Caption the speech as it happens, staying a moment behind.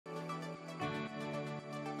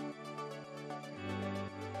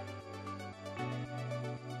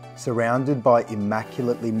Surrounded by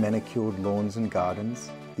immaculately manicured lawns and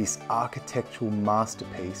gardens, this architectural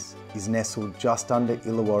masterpiece is nestled just under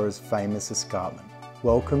Illawarra's famous escarpment.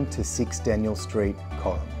 Welcome to 6 Daniel Street,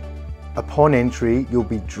 Corrimal. Upon entry, you'll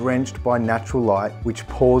be drenched by natural light which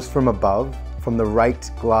pours from above, from the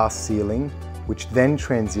raked glass ceiling, which then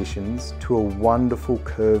transitions to a wonderful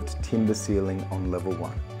curved timber ceiling on level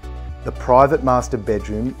 1. The private master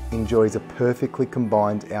bedroom enjoys a perfectly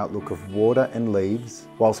combined outlook of water and leaves,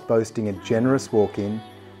 whilst boasting a generous walk-in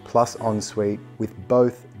plus ensuite with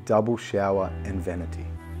both double shower and vanity.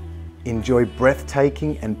 Enjoy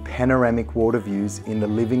breathtaking and panoramic water views in the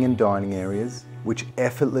living and dining areas, which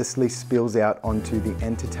effortlessly spills out onto the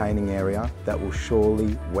entertaining area that will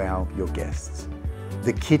surely wow your guests.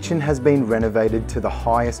 The kitchen has been renovated to the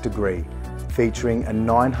highest degree, featuring a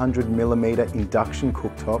 900mm induction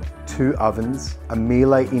cooktop, 2 ovens, a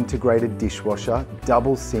Miele integrated dishwasher,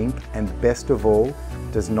 double sink, and best of all,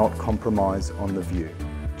 does not compromise on the view.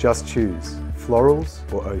 Just choose florals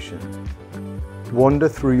or ocean. Wander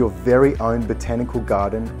through your very own botanical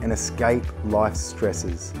garden and escape life's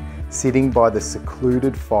stresses, sitting by the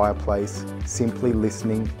secluded fireplace, simply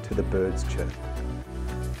listening to the birds chirp.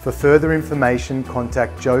 For further information,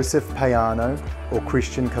 contact Joseph Payano or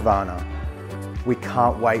Christian Cavana. We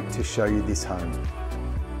can't wait to show you this home.